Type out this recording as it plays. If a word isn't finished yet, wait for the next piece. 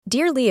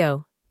Dear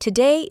Leo,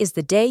 today is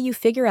the day you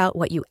figure out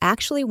what you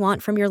actually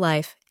want from your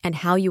life and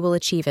how you will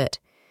achieve it.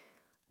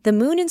 The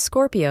moon in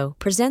Scorpio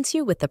presents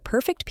you with the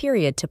perfect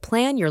period to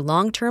plan your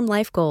long-term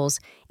life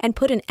goals and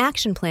put an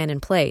action plan in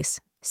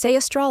place, say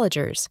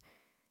astrologers.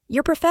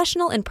 Your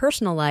professional and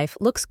personal life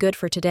looks good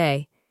for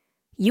today.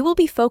 You will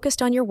be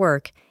focused on your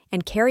work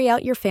and carry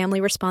out your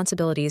family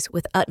responsibilities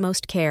with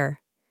utmost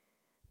care.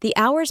 The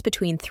hours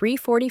between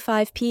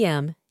 3:45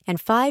 p.m. and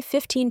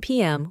 5:15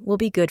 p.m. will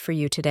be good for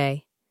you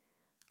today.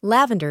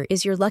 Lavender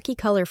is your lucky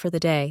color for the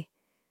day.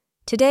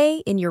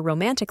 Today, in your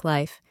romantic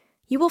life,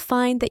 you will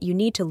find that you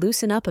need to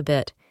loosen up a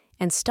bit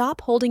and stop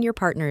holding your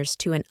partners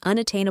to an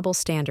unattainable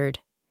standard.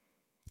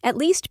 At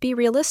least be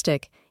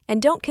realistic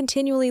and don't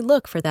continually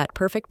look for that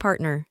perfect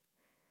partner.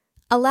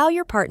 Allow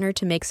your partner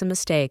to make some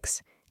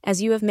mistakes,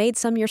 as you have made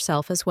some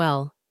yourself as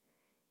well.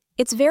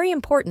 It's very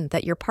important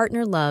that your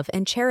partner love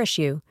and cherish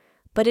you,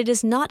 but it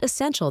is not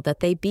essential that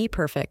they be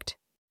perfect.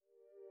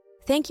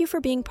 Thank you for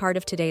being part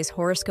of today's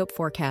horoscope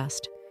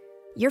forecast.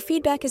 Your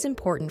feedback is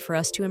important for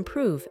us to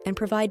improve and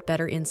provide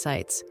better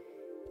insights.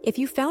 If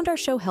you found our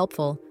show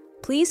helpful,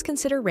 please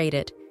consider rate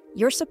it.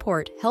 Your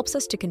support helps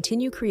us to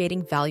continue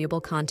creating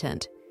valuable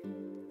content.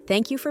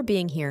 Thank you for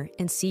being here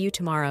and see you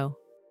tomorrow.